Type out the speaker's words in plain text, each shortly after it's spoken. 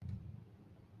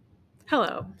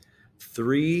Hello.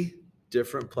 3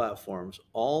 different platforms,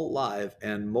 all live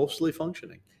and mostly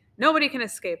functioning. Nobody can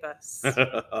escape us.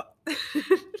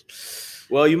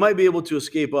 Well, you might be able to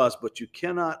escape us, but you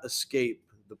cannot escape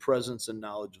the presence and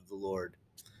knowledge of the Lord.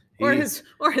 Or his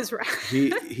wrath.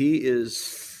 He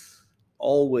is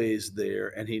always there,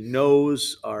 and he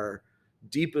knows our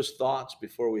deepest thoughts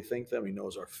before we think them. He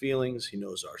knows our feelings. He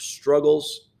knows our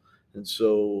struggles, and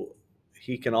so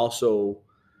he can also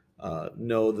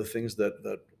know the things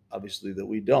that obviously that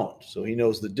we don't. So he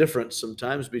knows the difference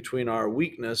sometimes between our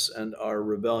weakness and our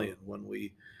rebellion when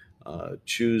we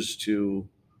choose to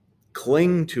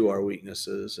cling to our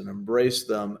weaknesses and embrace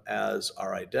them as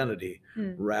our identity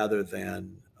rather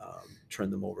than turn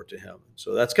them over to him.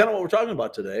 So that's kind of what we're talking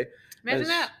about today. Imagine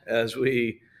that. As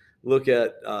we look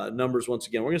at Numbers once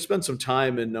again. We're going to spend some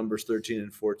time in Numbers 13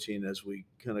 and 14 as we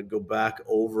kind of go back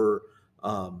over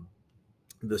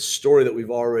the story that we've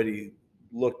already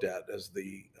looked at as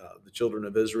the children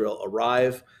of Israel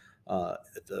arrive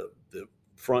at the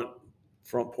front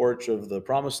porch of the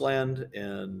Promised Land,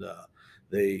 and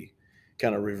they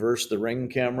kind of reverse the ring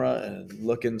camera and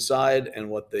look inside, and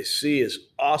what they see is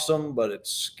awesome, but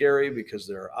it's scary because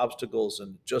there are obstacles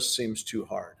and it just seems too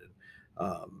hard.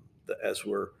 And as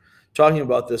we're talking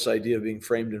about this idea of being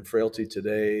framed in frailty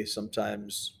today,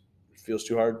 sometimes it feels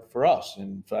too hard for us.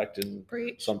 In fact, in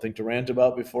something to rant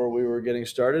about before we were getting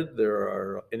started, there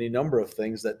are any number of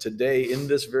things that today, in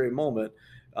this very moment,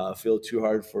 feel too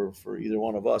hard for either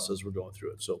one of us as we're going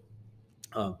through it. So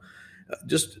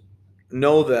just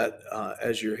know that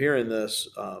as you're hearing this,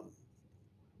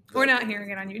 we're not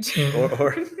hearing it on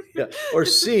YouTube, or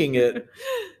seeing it.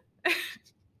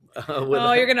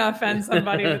 You're going to offend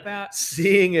somebody with that.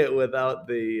 Seeing it without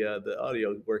the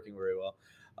audio working very well.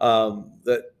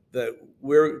 That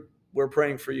we're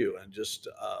praying for you, and just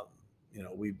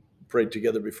we prayed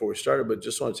together before we started, but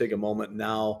just want to take a moment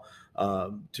now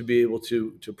to be able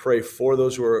to pray for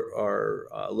those who are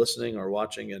listening or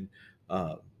watching, and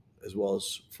as well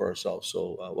as for ourselves.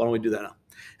 So why don't we do that now?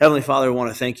 Heavenly Father, I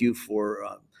want to thank you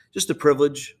for just the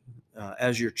privilege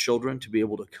as your children to be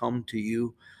able to come to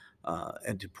you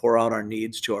and to pour out our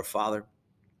needs to our Father.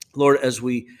 Lord, as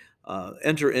we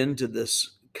enter into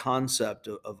this concept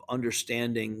of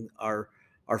understanding our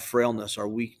frailness, our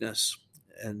weakness,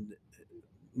 and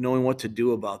knowing what to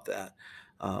do about that,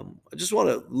 I just want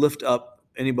to lift up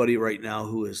anybody right now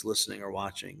who is listening or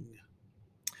watching,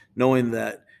 knowing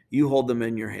that you hold them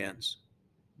in your hands.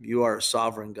 You are a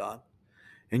sovereign God,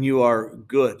 and you are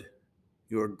good.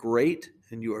 You are great,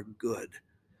 and you are good.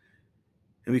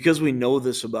 And because we know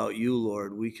this about you,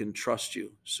 Lord, we can trust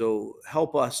you. So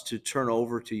help us to turn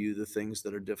over to you the things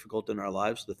that are difficult in our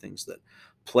lives, the things that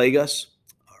plague us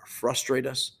or frustrate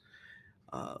us.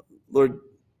 Lord,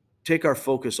 take our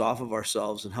focus off of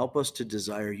ourselves and help us to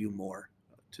desire you more,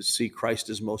 to see Christ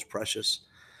as most precious,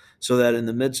 so that in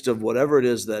the midst of whatever it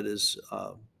is that is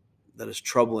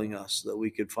troubling us, that we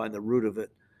could find the root of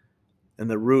it. And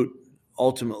the root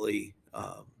ultimately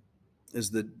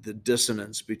is the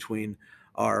dissonance between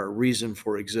our reason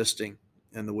for existing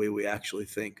and the way we actually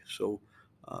think. So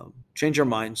change our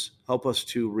minds, help us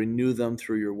to renew them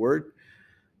through your word.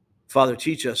 Father,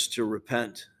 teach us to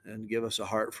repent and give us a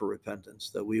heart for repentance,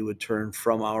 that we would turn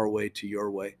from our way to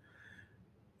your way.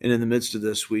 And in the midst of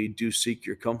this, we do seek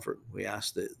your comfort. We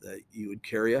ask that you would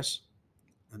carry us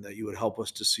and that you would help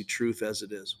us to see truth as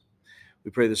it is.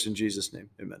 We pray this in Jesus' name.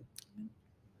 Amen.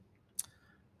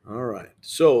 All right.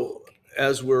 So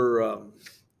as we're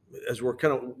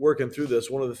kind of working through this,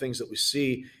 one of the things that we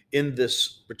see in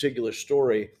this particular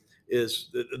story is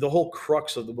the whole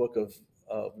crux of the book of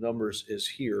Numbers is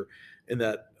here, in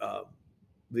that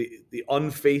the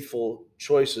unfaithful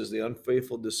choices, the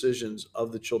unfaithful decisions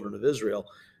of the children of Israel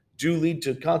do lead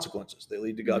to consequences. They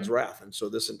lead to God's wrath. And so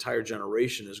this entire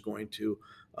generation is going to,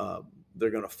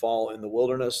 they're going to fall in the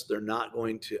wilderness. They're not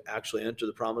going to actually enter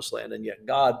the promised land. And yet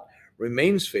God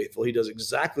remains faithful. He does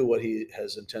exactly what he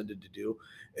has intended to do.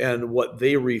 And what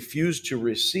they refuse to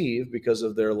receive because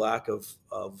of their lack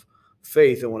of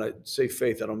faith. And when I say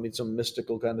faith, I don't mean some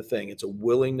mystical kind of thing. It's a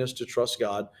willingness to trust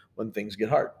God when things get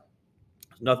hard.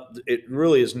 It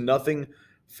really is nothing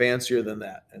fancier than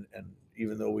that. And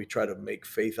even though we try to make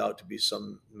faith out to be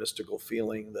some mystical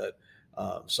feeling that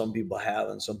some people have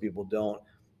and some people don't,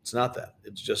 it's not that.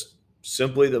 It's just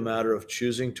simply the matter of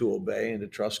choosing to obey and to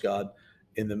trust God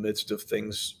in the midst of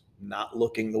things not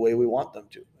looking the way we want them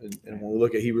to. And when we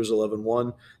look at Hebrews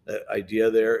 11:1, the idea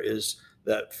there is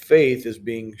that faith is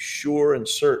being sure and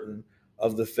certain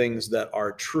of the things that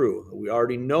are true, that we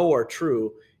already know are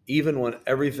true, even when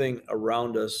everything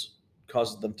around us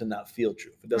causes them to not feel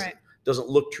true. If it doesn't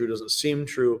look true, doesn't seem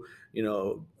true,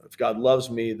 if God loves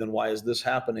me, then why is this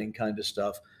happening kind of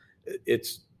stuff.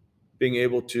 It's being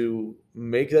able to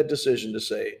make that decision to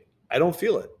say, I don't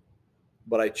feel it,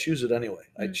 but I choose it anyway.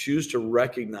 I choose to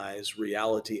recognize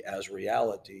reality as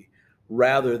reality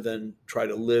rather than try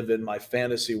to live in my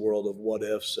fantasy world of what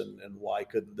ifs and why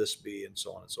couldn't this be and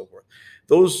so on and so forth.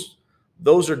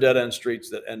 Those are dead end streets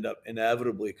that end up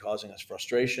inevitably causing us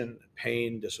frustration,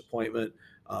 pain, disappointment,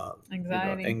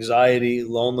 anxiety,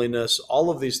 loneliness. All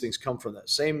of these things come from that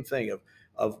same thing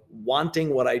of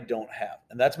wanting what I don't have.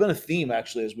 And that's been a theme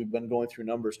actually as we've been going through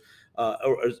Numbers.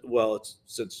 It's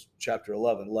since chapter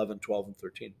 11, 12, and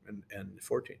 13 and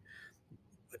 14.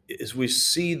 Is we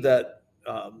see that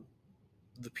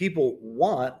the people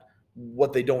want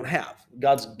what they don't have.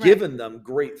 God's given them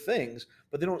great things,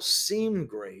 but they don't seem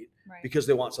great because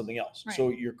they want something else. Right. So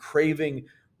you're craving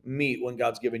meat when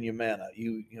God's given you manna.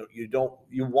 You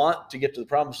want to get to the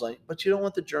promised land, but you don't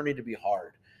want the journey to be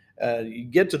hard. You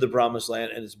get to the promised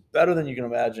land and it's better than you can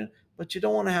imagine, but you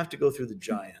don't want to have to go through the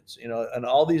giants, and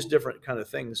all these different kind of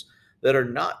things that are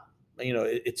not,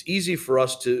 it's easy for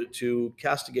us to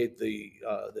castigate the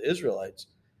Israelites.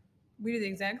 We do the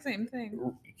exact same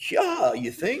thing. Yeah,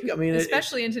 you think? I mean,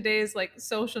 especially in today's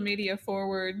social media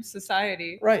forward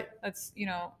society. Right. That's,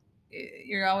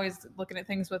 you're always looking at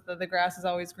things with the grass is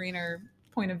always greener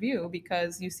point of view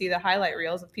because you see the highlight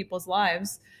reels of people's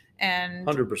lives and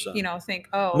 100%. Think,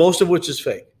 oh, most of which is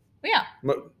fake. Yeah.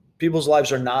 People's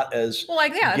lives are not as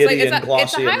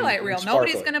it's a highlight reel.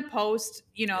 Nobody's going to post,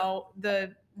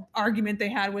 the argument they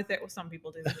had with it. Well, some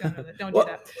people do. Don't do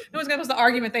that. No one's going to post the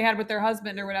argument they had with their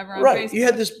husband or whatever on Facebook. You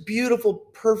had this beautiful,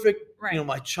 perfect,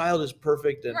 my child is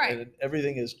perfect and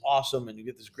everything is awesome. And you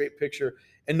get this great picture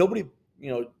and nobody,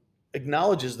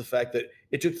 acknowledges the fact that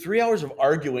it took 3 hours of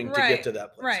arguing to get to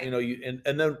that place.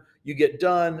 And then you get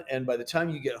done. And by the time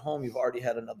you get home, you've already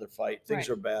had another fight. Things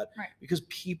are bad because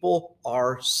people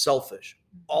are selfish.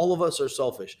 All of us are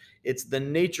selfish. It's the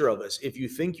nature of us. If you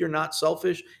think you're not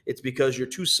selfish, it's because you're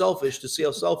too selfish to see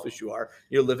how selfish you are.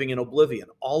 You're living in oblivion.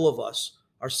 All of us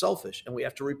are selfish and we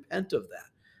have to repent of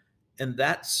that. And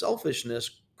that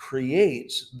selfishness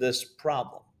creates this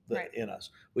problem in us.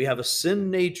 We have a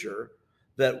sin nature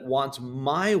that wants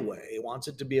my way, wants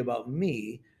it to be about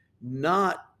me,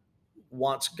 not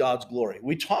wants God's glory.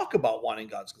 We talk about wanting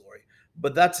God's glory,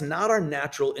 but that's not our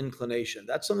natural inclination.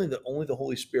 That's something that only the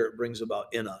Holy Spirit brings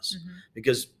about in us.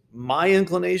 Because my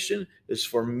inclination is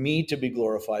for me to be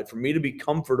glorified, for me to be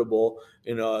comfortable.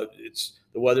 It's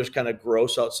the weather's kind of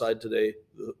gross outside today.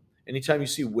 Anytime you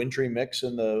see wintry mix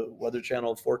in the Weather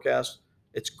Channel forecast,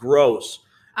 it's gross.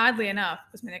 Oddly enough,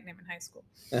 was my nickname in high school.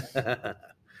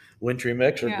 Wintry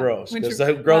mix or gross? Because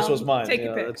gross was mine. Take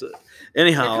your pick.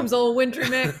 Anyhow, here comes old wintry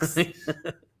mix.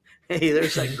 Hey,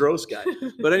 there's that gross guy.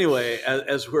 But anyway,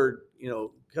 as we're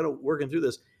kind of working through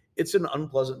this, it's an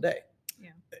unpleasant day. Yeah,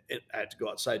 I had to go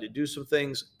outside to do some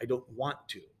things. I don't want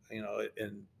to,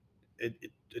 and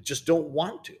it just don't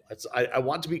want to. I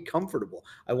want to be comfortable.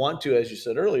 I want to, as you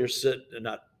said earlier,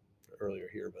 not earlier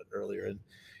here, but earlier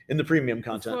in the premium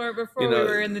content. Before we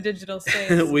were in the digital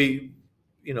space,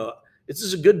 it's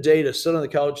just a good day to sit on the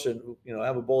couch and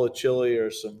have a bowl of chili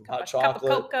or some hot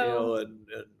chocolate, and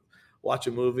watch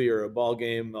a movie or a ball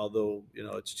game. Although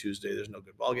it's Tuesday, there's no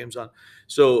good ball games on.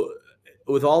 So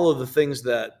with all of the things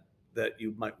that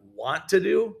you might want to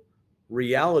do,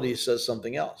 reality says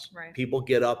something else. Right. People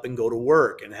get up and go to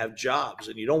work and have jobs,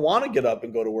 and you don't want to get up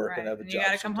and go to work and have a job. You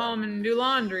got to come home and do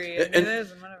laundry and do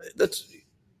this and whatever. That's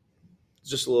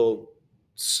just a little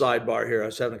sidebar here. I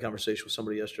was having a conversation with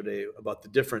somebody yesterday about the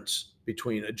difference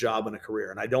between a job and a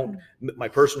career. And my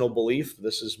personal belief,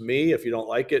 this is me. If you don't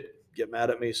like it, get mad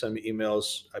at me, send me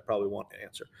emails. I probably won't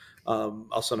answer.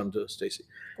 I'll send them to Stacy.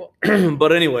 Cool.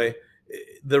 But anyway,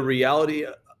 the reality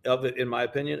of it, in my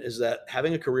opinion, is that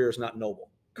having a career is not noble.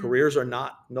 Careers are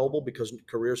not noble because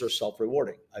careers are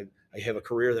self-rewarding. I have a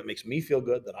career that makes me feel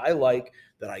good, that I like,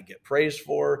 that I get praised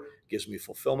for, gives me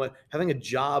fulfillment. Having a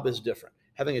job is different.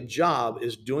 Having a job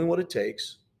is doing what it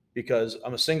takes because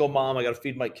I'm a single mom. I got to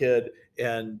feed my kid.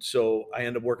 And so I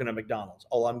end up working at McDonald's.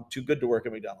 Oh, I'm too good to work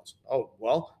at McDonald's. Oh,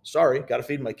 well, sorry, got to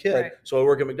feed my kid. Right. So I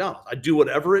work at McDonald's. I do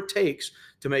whatever it takes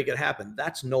to make it happen.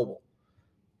 That's noble.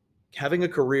 Having a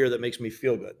career that makes me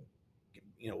feel good,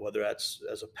 whether that's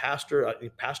as a pastor,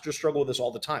 pastors struggle with this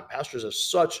all the time. Pastors have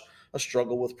such a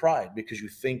struggle with pride because you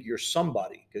think you're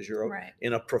somebody because you're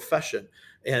in a profession.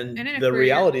 And the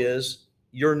reality is,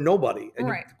 you're nobody. And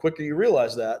the quicker you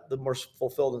realize that, the more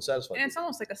fulfilled and satisfied. And it's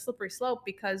almost like a slippery slope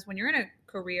because when you're in a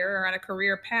career or on a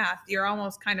career path, you're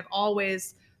almost kind of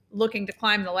always looking to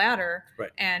climb the ladder.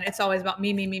 Right. And it's always about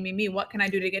me. What can I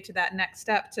do to get to that next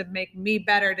step, to make me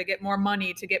better, to get more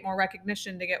money, to get more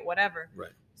recognition, to get whatever.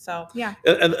 Right. So, yeah.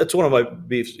 And it's one of my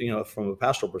beefs, from a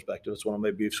pastoral perspective, it's one of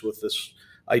my beefs with this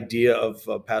idea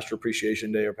of Pastor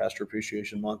Appreciation Day or Pastor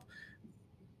Appreciation Month.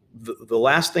 The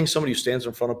last thing somebody who stands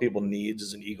in front of people needs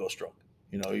is an ego stroke.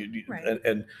 Right.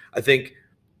 And I think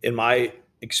in my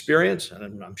experience,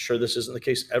 and I'm sure this isn't the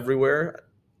case everywhere,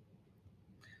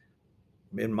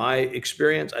 in my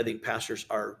experience, I think pastors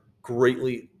are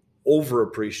greatly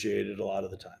overappreciated a lot of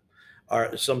the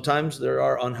time. Sometimes there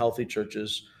are unhealthy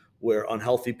churches where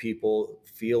unhealthy people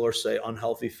feel or say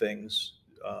unhealthy things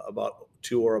about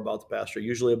the pastor,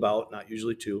 usually about, not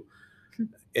usually to.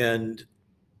 And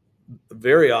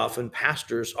very often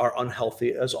pastors are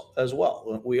unhealthy as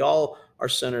well. We all are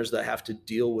sinners that have to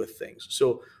deal with things.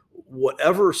 So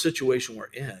whatever situation we're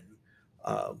in,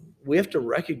 we have to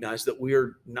recognize that we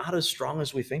are not as strong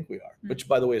as we think we are, which,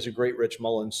 by the way, is a great Rich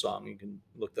Mullins song. You can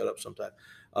look that up sometime.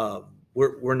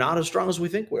 We're not as strong as we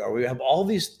think we are. We have all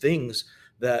these things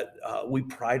that we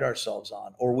pride ourselves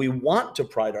on, or we want to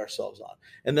pride ourselves on.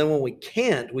 And then when we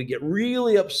can't, we get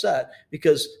really upset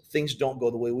because things don't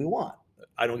go the way we want.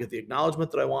 I don't get the acknowledgement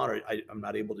that I want, or I'm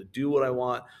not able to do what I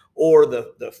want, or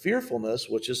the fearfulness,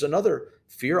 which is another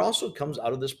fear, also comes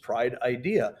out of this pride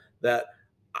idea that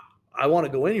I want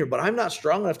to go in here, but I'm not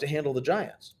strong enough to handle the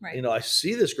giants. Right. I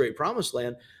see this great promised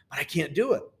land, but I can't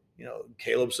do it.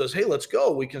 Caleb says, hey, let's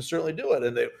go. We can certainly do it.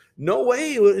 And no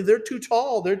way, they're too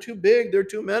tall. They're too big. They're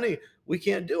too many. We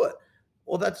can't do it.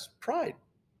 Well, that's pride.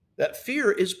 That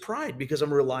fear is pride, because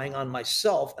I'm relying on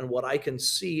myself and what I can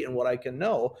see and what I can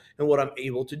know and what I'm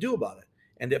able to do about it.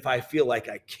 And if I feel like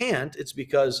I can't, it's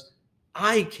because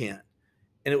I can't.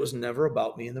 And it was never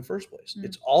about me in the first place.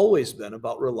 It's always been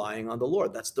about relying on the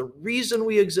Lord. That's the reason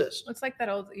we exist. It's like that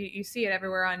old, you see it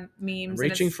everywhere on memes. I'm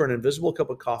reaching for an invisible cup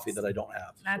of coffee that I don't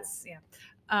have. That's,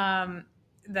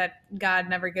 that God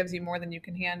never gives you more than you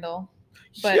can handle.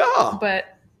 But, yeah.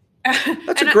 But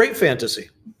that's a great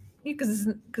fantasy.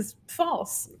 Because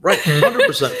false. Right,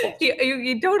 100% false.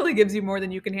 He totally gives you more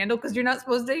than you can handle, because you're not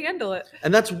supposed to handle it.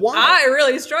 And that's why I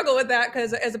really struggle with that,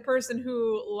 because as a person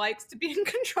who likes to be in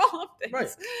control of things,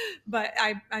 right. But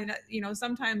I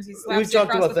sometimes he slaps you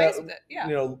across the face with it. Yeah.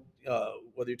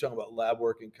 Whether you're talking about lab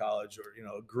work in college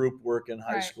or group work in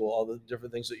high school, all the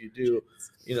different things that you do,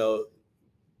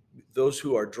 those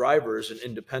who are drivers and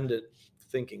independent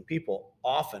thinking people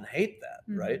often hate that,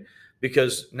 right?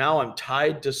 Because now I'm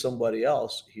tied to somebody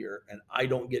else here, and I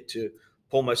don't get to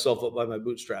pull myself up by my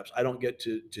bootstraps. I don't get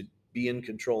to be in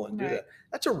control and do that.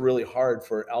 That's a really hard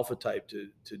for alpha type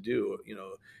to do,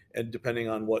 and depending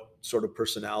on what sort of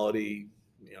personality,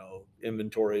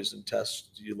 inventories and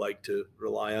tests you like to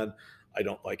rely on. I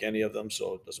don't like any of them,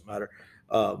 so it doesn't matter.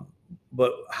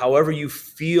 But however you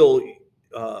feel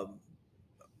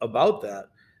about that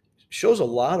shows a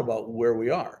lot about where we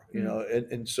are,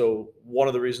 and so one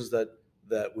of the reasons that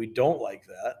we don't like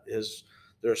that is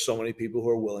there are so many people who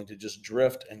are willing to just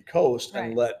drift and coast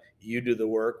and let you do the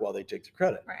work while they take the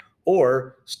credit,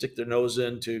 or stick their nose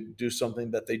in to do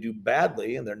something that they do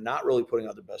badly and they're not really putting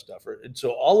out their best effort. And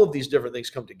so all of these different things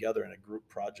come together in a group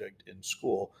project in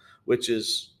school, which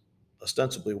is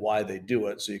ostensibly why they do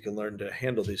it, so you can learn to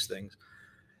handle these things.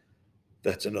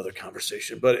 That's another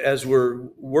conversation. But as we're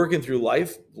working through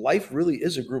life really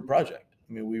is a group project.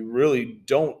 I mean, we really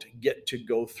don't get to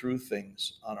go through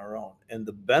things on our own. And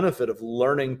the benefit of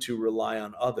learning to rely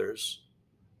on others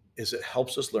is it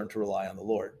helps us learn to rely on the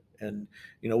Lord. And,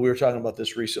 we were talking about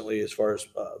this recently as far as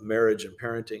marriage and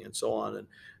parenting and so on.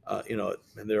 And,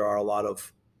 and there are a lot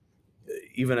of,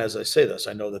 even as I say this,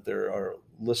 I know that there are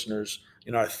listeners,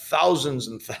 are thousands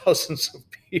and thousands of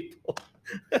people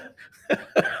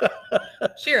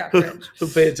Cheer up, Rich. who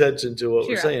pay attention to what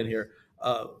we're saying here,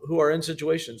 who are in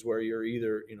situations where you're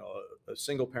either, a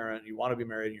single parent, you want to be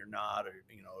married and you're not, or,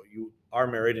 you are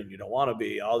married and you don't want to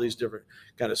be, all these different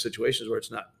kind of situations where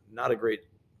it's not a great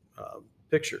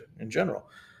picture in general.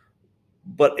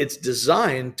 But it's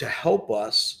designed to help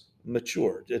us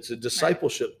mature. It's a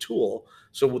discipleship tool.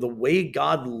 So with the way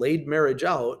God laid marriage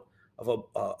out, of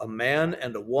a man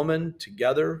and a woman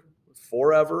together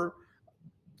forever,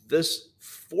 this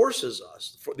forces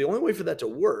us, the only way for that to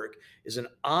work is an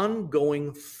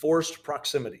ongoing forced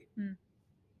proximity.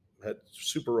 That's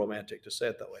super romantic to say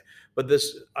it that way. But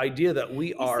this idea that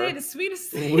we are the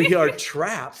sweetest thing. We are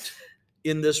trapped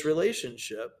in this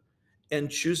relationship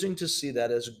and choosing to see that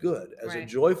as good, as a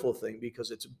joyful thing, because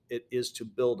it is to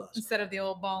build us. Instead of the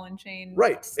old ball and chain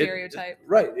stereotype.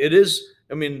 It is.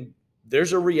 I mean,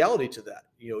 there's a reality to that.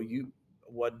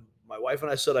 When my wife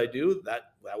and I said I do,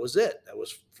 that was it. That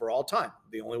was for all time.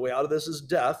 The only way out of this is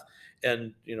death.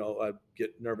 And, I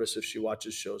get nervous if she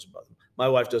watches shows about them. My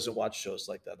wife doesn't watch shows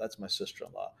like that. That's my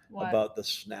sister-in-law about the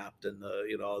Snapped and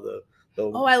the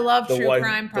I love true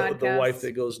crime podcasts. The wife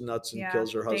that goes nuts and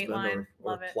kills her husband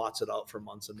or plots it out for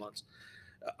months and months.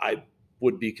 I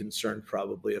would be concerned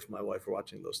probably if my wife were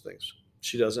watching those things.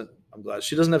 She doesn't. I'm glad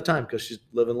she doesn't have time because she's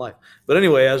living life. But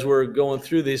anyway, as we're going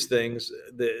through these things,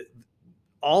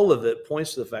 all of it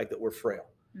points to the fact that we're frail.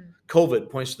 COVID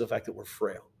points to the fact that we're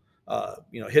frail.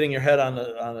 Hitting your head on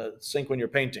a sink when you're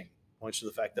painting points to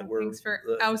the fact that we're. Thanks for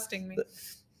ousting me.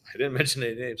 I didn't mention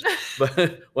any names,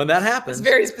 but when that happens, it's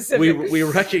very specific. We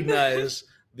recognize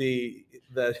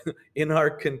that in our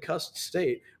concussed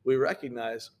state, we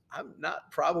recognize I'm not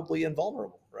probably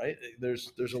invulnerable, right?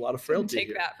 There's a lot of frailty. Take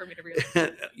here. that for me to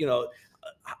realize.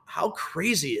 How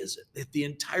crazy is it that the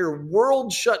entire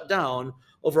world shut down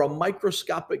over a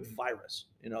microscopic virus?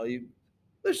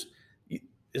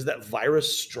 Is that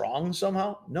virus strong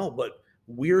somehow? No, but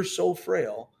we're so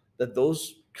frail that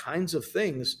those kinds of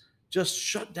things just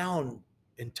shut down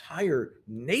entire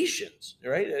nations,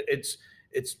 right? It's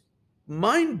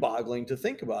mind-boggling to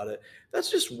think about it. That's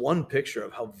just one picture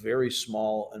of how very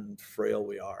small and frail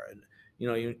we are. And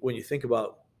when you think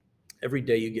about every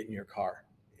day you get in your car,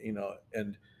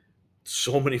 and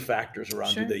so many factors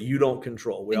around you that you don't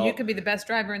control. You could be the best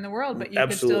driver in the world, but you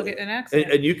could still get in an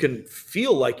accident. And you can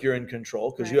feel like you're in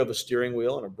control because you have a steering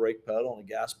wheel and a brake pedal and a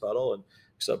gas pedal, and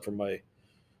except for my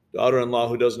daughter-in-law,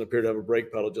 who doesn't appear to have a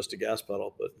brake pedal, just a gas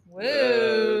pedal, but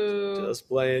just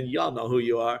playing. Y'all know who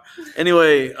you are.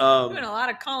 Anyway, doing a lot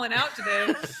of calling out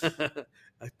today.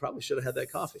 I probably should have had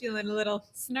that coffee. Feeling a little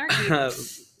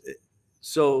snarky.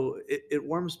 So it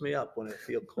warms me up when I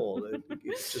feel cold. It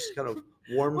just kind of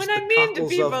warms the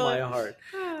cockles of my heart.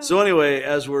 So anyway,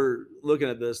 as we're looking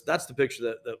at this, that's the picture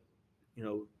that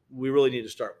we really need to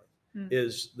start with,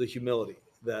 is the humility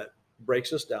that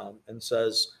breaks us down and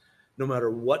says, no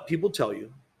matter what people tell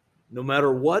you,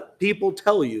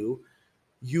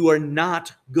 you are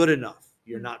not good enough.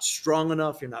 You're not strong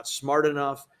enough. You're not smart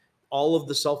enough. All of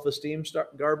the self-esteem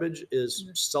garbage is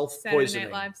self-poisoning.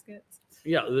 Saturday Night Live skits.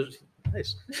 Yeah,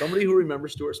 nice. Somebody who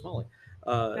remembers Stuart Smalley.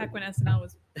 Back when SNL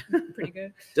was pretty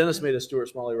good. Dennis made a Stuart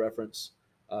Smalley reference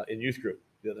in youth group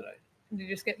the other night. Did you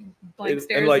just get blank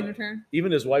stares in return?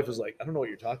 Even his wife was like, I don't know what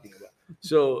you're talking about.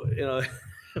 So,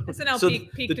 SNL so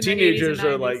peaked the teenagers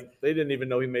are like, they didn't even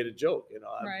know he made a joke.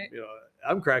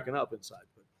 I'm cracking up inside.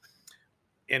 But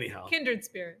anyhow. Kindred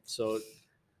spirits. So,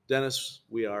 Dennis,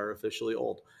 we are officially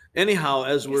old. Anyhow,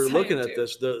 as we're looking at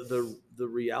this, the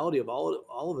reality of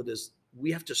all of it is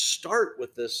we have to start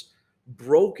with this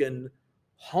broken,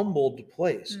 humbled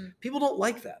place. People don't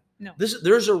like that. No.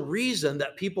 There's a reason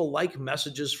that people like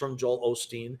messages from Joel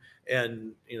Osteen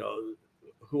and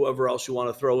whoever else you want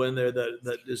to throw in there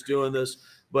that is doing this.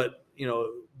 But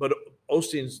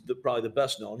Osteen's probably the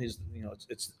best known. He's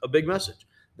it's a big message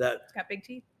that it's got big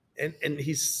teeth. And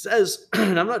he says,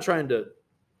 and I'm not trying to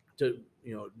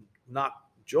knock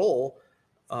Joel.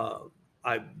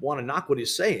 I want to knock what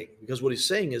he's saying, because what he's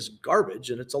saying is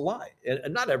garbage and it's a lie.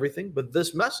 And not everything, but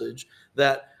this message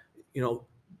that,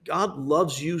 God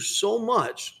loves you so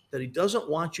much that he doesn't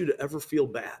want you to ever feel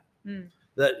bad.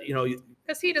 That,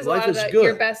 because he does a lot of that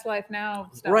your best life now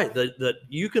stuff. Right. That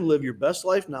you can live your best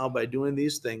life now by doing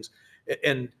these things.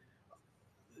 And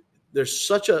there's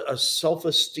such a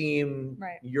self-esteem.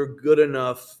 Right. You're good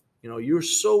enough. You're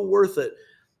so worth it.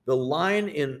 The line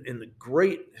in the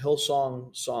great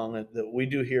Hillsong song that we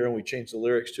do here, and we change the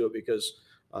lyrics to it because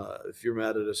if you're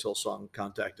mad at us, Hillsong,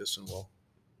 contact us and we'll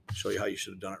show you how you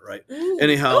should have done it right. Ooh.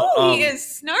 Anyhow, he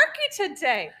is snarky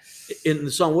today. In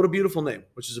the song, What a Beautiful Name,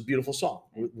 which is a beautiful song.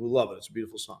 We love it. It's a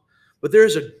beautiful song. But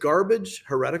there's a garbage,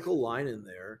 heretical line in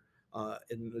there.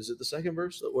 And is it the second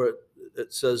verse where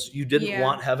it says, you didn't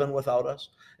want heaven without us?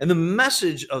 And the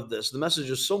message of this, the message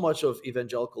is so much of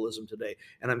evangelicalism today.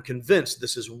 And I'm convinced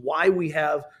this is why we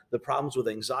have the problems with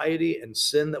anxiety and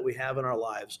sin that we have in our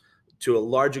lives to a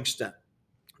large extent.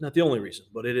 Not the only reason,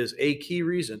 but it is a key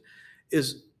reason,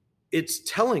 is it's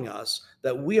telling us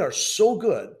that we are so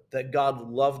good that God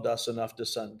loved us enough to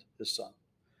send his son.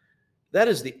 That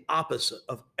is the opposite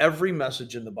of every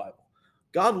message in the Bible.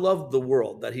 God loved the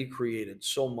world that he created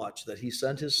so much that he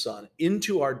sent his son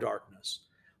into our darkness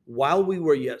while we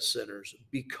were yet sinners,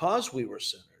 because we were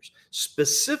sinners,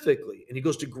 specifically. And he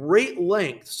goes to great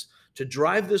lengths to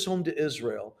drive this home to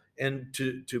Israel and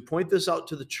to point this out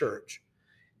to the church,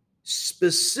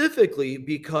 specifically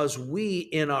because we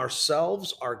in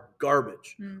ourselves are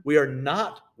garbage. We are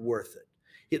not worth it.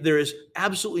 There is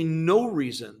absolutely no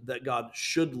reason that God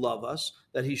should love us,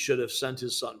 that he should have sent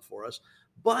his son for us.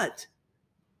 But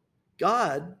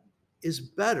God is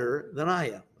better than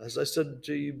I am. As I said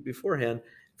to you beforehand,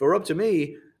 if it were up to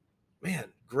me, man,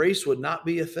 grace would not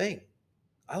be a thing.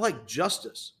 I like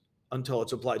justice until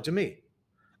it's applied to me.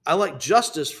 I like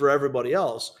justice for everybody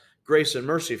else, grace and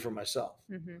mercy for myself.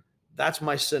 Mm-hmm. That's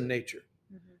my sin nature.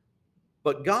 Mm-hmm.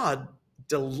 But God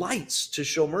delights to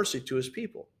show mercy to his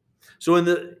people. So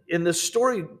in the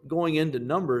story going into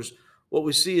Numbers, what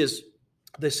we see is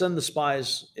they send the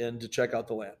spies in to check out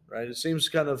the land, right? It seems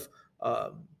kind of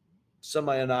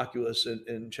semi-innocuous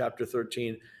in chapter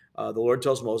 13. The Lord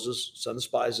tells Moses, send the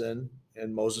spies in,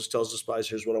 and Moses tells the spies,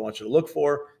 here's what I want you to look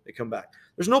for. They come back.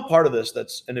 There's no part of this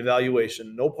that's an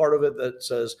evaluation, no part of it that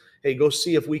says, hey, go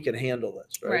see if we can handle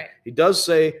this, right? He does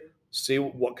say, see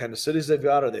what kind of cities they've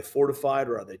got. Are they fortified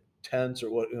or are they tents or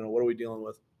what are we dealing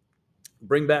with?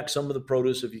 Bring back some of the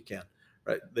produce if you can,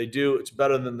 right? They do. It's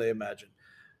better than they imagine.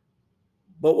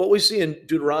 But what we see in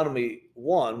Deuteronomy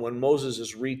 1, when Moses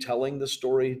is retelling the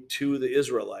story to the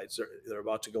Israelites, they're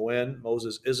about to go in.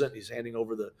 Moses isn't. He's handing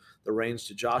over the reins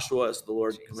to Joshua as the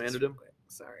Lord commanded him.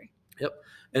 Sorry. Yep.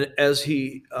 And as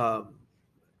he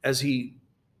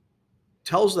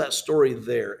tells that story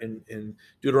there in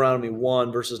Deuteronomy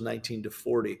 1, verses 19 to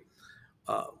 40,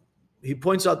 he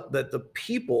points out that the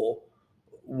people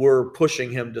were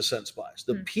pushing him to send spies.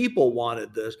 The people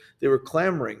wanted this. They were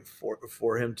clamoring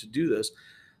for him to do this.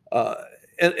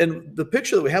 And the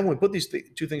picture that we have when we put these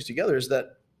two things together is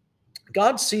that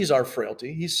God sees our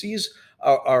frailty. He sees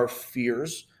our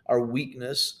fears, our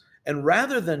weakness. And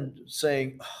rather than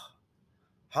saying, oh,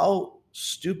 how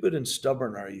stupid and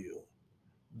stubborn are you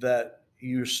that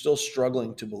you're still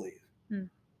struggling to believe?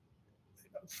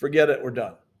 Forget it. We're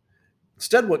done.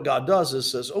 Instead, what God does is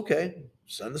says, okay,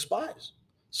 send the spies.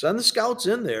 Send the scouts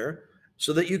in there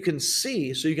so that you can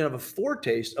see, so you can have a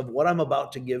foretaste of what I'm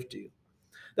about to give to you.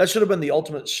 That should have been the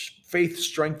ultimate faith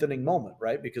strengthening moment,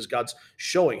 right? Because God's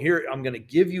showing, here, I'm going to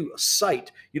give you a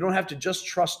sight. You don't have to just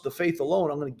trust the faith alone.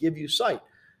 I'm going to give you sight.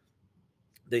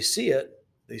 They see it.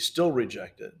 They still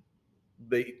reject it.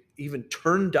 They even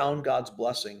turn down God's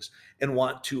blessings and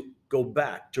want to go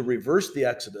back, to reverse the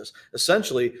Exodus,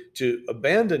 essentially to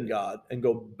abandon God and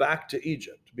go back to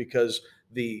Egypt, because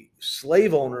the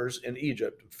slave owners in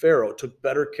Egypt, Pharaoh, took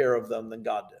better care of them than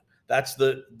God did. That's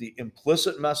the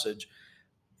implicit message.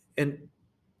 And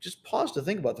just pause to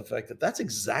think about the fact that that's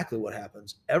exactly what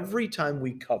happens every time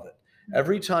we covet,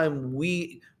 every time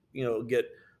we, get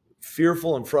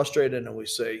fearful and frustrated and we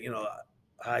say,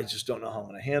 I just don't know how I'm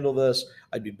going to handle this.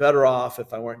 I'd be better off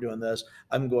if I weren't doing this.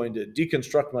 I'm going to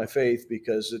deconstruct my faith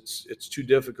because it's too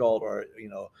difficult, or,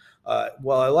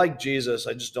 well, I like Jesus.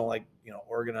 I just don't like,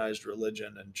 organized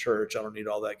religion and church. I don't need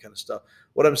all that kind of stuff.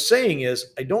 What I'm saying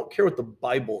is, I don't care what the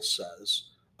Bible says.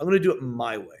 I'm going to do it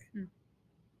my way.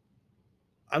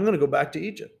 I'm going to go back to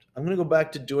Egypt. I'm going to go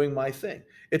back to doing my thing.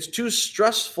 It's too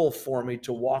stressful for me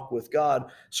to walk with God,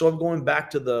 so I'm going back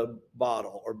to the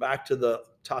bottle or back to the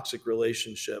toxic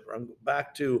relationship, or I'm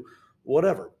back to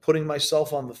whatever, putting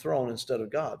myself on the throne instead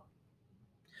of God.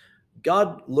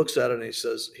 God looks at it and he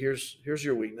says, here's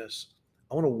your weakness.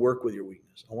 I want to work with your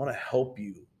weakness. I want to help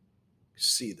you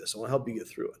see this. I want to help you get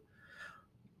through it.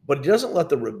 But he doesn't let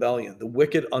the rebellion, the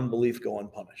wicked unbelief go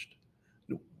unpunished.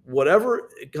 Whatever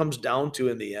it comes down to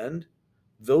in the end,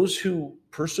 those who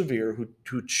persevere,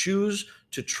 who choose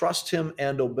to trust him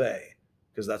and obey,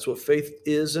 because that's what faith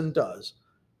is and does,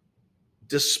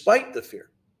 despite the fear,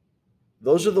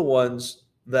 those are the ones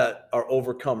that are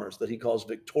overcomers, that he calls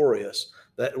victorious,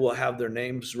 that will have their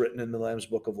names written in the Lamb's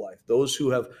Book of Life. Those who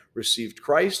have received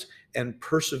Christ and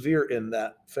persevere in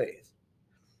that faith.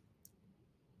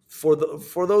 For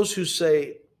those who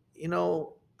say,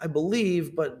 I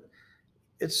believe, but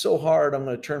it's so hard, I'm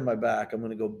going to turn my back. I'm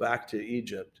going to go back to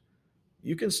Egypt.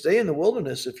 You can stay in the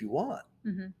wilderness if you want.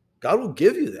 Mm-hmm. God will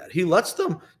give you that. He lets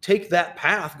them take that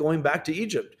path going back to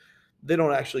Egypt. They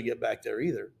don't actually get back there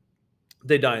either.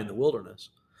 They die in the wilderness.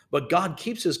 But God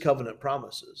keeps his covenant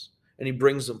promises and he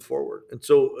brings them forward. And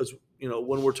so, as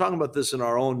when we're talking about this in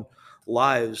our own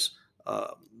lives,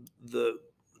 the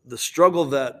struggle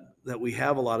that we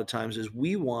have a lot of times is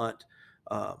we want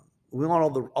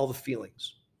all the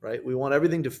feelings. Right? We want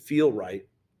everything to feel right.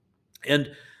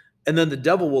 And then the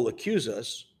devil will accuse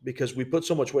us because we put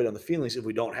so much weight on the feelings. If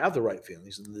we don't have the right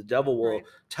feelings, then the devil will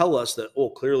tell us that,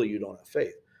 clearly you don't have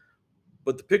faith.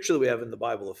 But the picture that we have in the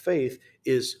Bible of faith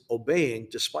is obeying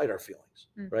despite our feelings,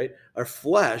 right? Our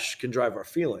flesh can drive our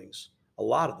feelings a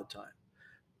lot of the time.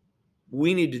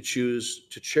 We need to choose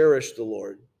to cherish the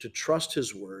Lord, to trust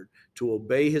his word, to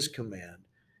obey his command,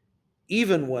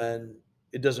 even when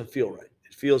it doesn't feel right.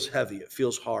 It feels heavy. It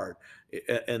feels hard.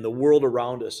 And the world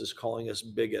around us is calling us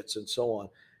bigots and so on.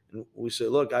 And we say,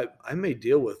 look, I may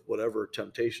deal with whatever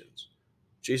temptations.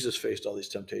 Jesus faced all these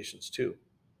temptations too,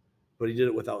 but he did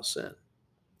it without sin.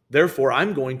 Therefore,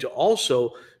 I'm going to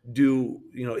also do,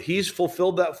 he's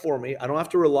fulfilled that for me. I don't have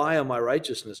to rely on my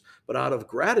righteousness, but out of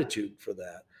gratitude for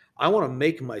that, I want to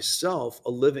make myself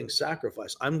a living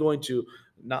sacrifice. I'm going to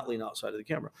not lean outside of the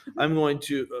camera. I'm going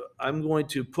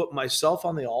to put myself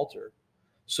on the altar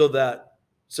so that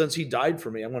since he died for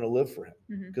me, I'm going to live for him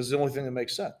because it's the only thing that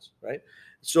makes sense, right?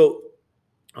 So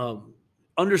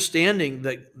understanding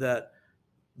that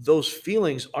those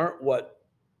feelings aren't what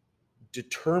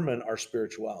determine our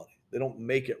spirituality. They don't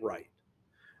make it right.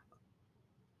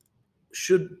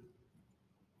 Should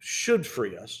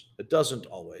free us. It doesn't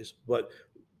always, but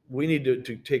we need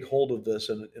to take hold of this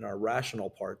in our rational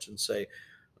parts and say,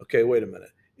 okay, wait a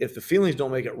minute. If the feelings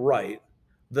don't make it right,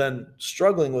 then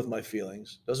struggling with my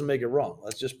feelings doesn't make it wrong.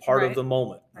 That's just part of the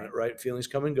moment, right? Feelings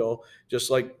come and go, just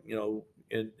like,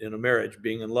 in a marriage,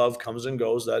 being in love comes and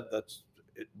goes.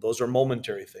 Those are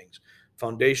momentary things.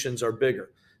 Foundations are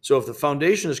bigger. So if the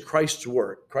foundation is Christ's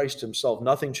work, Christ himself,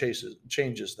 nothing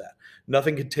changes that.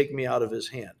 Nothing can take me out of his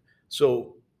hand.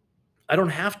 So I don't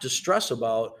have to stress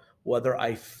about whether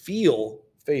I feel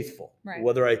faithful,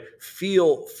 whether I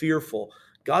feel fearful.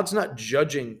 God's not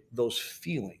judging those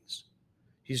feelings.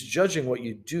 He's judging what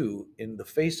you do in the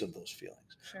face of those feelings.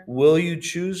 Sure. Will you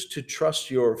choose to trust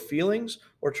your feelings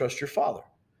or trust your Father?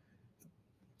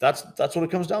 That's what it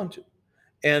comes down to.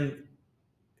 And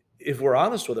if we're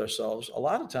honest with ourselves, a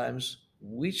lot of times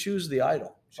we choose the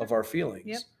idol of our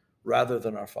feelings rather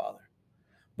than our Father.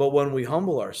 But when we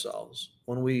humble ourselves,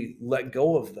 when we let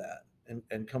go of that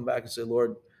and come back and say,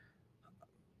 Lord,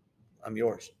 I'm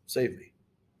yours, save me.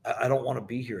 I don't want to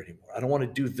be here anymore. I don't want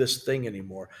to do this thing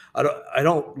anymore. I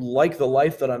don't like the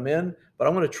life that I'm in, but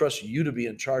I'm going to trust you to be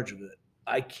in charge of it.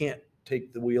 I can't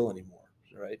take the wheel anymore,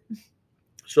 right?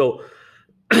 So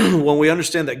when we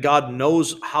understand that God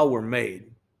knows how we're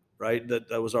made, right?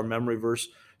 That was our memory verse,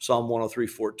 Psalm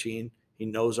 103:14. He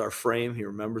knows our frame. He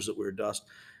remembers that we're dust.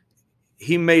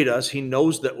 He made us. He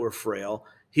knows that we're frail.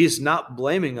 He's not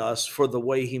blaming us for the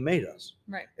way he made us.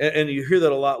 Right. And you hear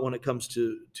that a lot when it comes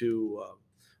to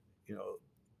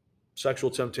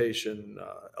sexual temptation,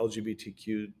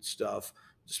 LGBTQ stuff,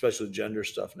 especially gender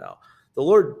stuff now. The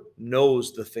Lord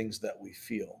knows the things that we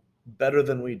feel better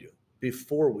than we do,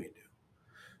 before we do.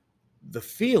 The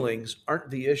feelings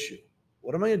aren't the issue.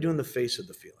 What am I going to do in the face of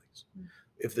the feelings?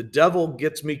 If the devil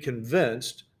gets me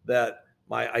convinced that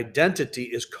my identity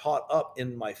is caught up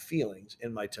in my feelings,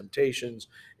 in my temptations,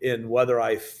 in whether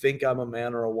I think I'm a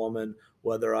man or a woman,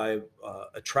 whether I'm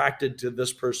attracted to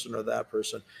this person or that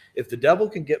person, if the devil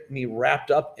can get me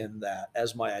wrapped up in that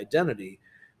as my identity,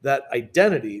 that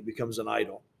identity becomes an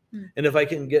idol. And if he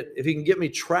can get me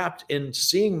trapped in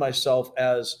seeing myself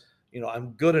as,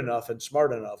 I'm good enough and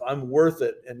smart enough, I'm worth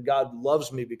it, and God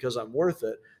loves me because I'm worth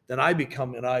it, then I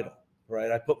become an idol,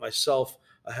 right? I put myself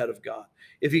ahead of God.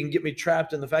 If he can get me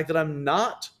trapped in the fact that I'm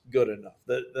not good enough,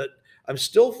 that I'm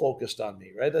still focused on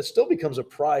me, right? That still becomes a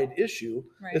pride issue.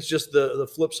 Right. It's just the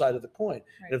flip side of the coin.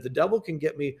 Right. And if the devil can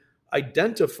get me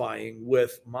identifying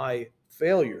with my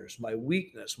failures, my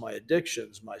weakness, my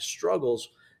addictions, my struggles,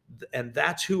 and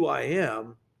that's who I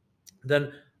am,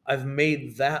 then I've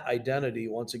made that identity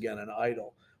once again an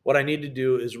idol. What I need to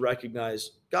do is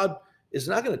recognize God is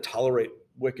not going to tolerate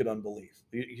wicked unbelief.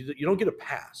 You don't get a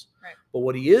pass. Right. But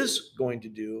what he is going to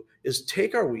do is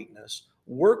take our weakness,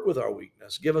 work with our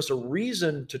weakness, give us a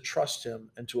reason to trust him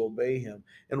and to obey him,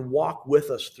 and walk with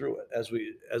us through it as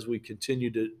we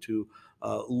continue to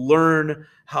learn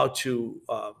how to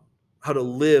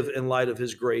live in light of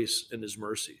his grace and his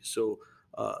mercy. So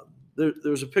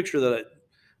there's a picture that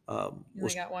I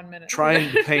was got 1 minute.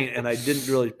 trying to paint, and I didn't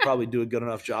really probably do a good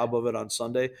enough job of it on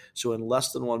Sunday. So in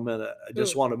less than 1 minute, I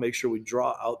just want to make sure we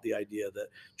draw out the idea that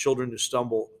children who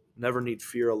stumble never need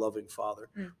fear a loving Father.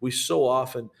 We so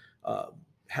often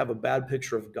have a bad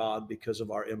picture of God because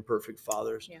of our imperfect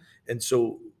fathers. Yeah. And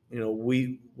so,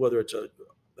 whether it's a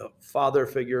father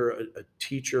figure, a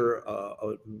teacher,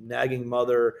 a nagging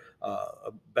mother,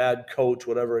 a bad coach,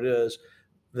 whatever it is,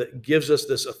 that gives us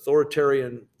this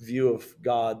authoritarian view of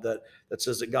God that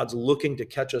says that God's looking to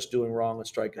catch us doing wrong and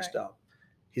strike us down.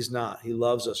 He's not. He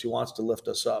loves us. He wants to lift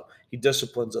us up. He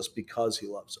disciplines us because he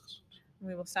loves us.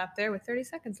 We will stop there with 30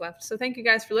 seconds left. So thank you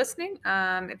guys for listening.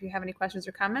 If you have any questions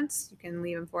or comments, you can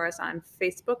leave them for us on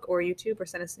Facebook or YouTube, or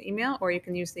send us an email, or you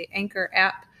can use the Anchor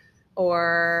app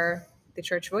or the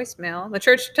church voicemail, the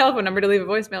church telephone number to leave a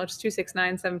voicemail, which is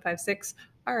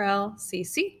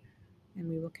 269-756-RLCC. And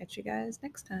we will catch you guys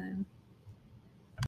next time.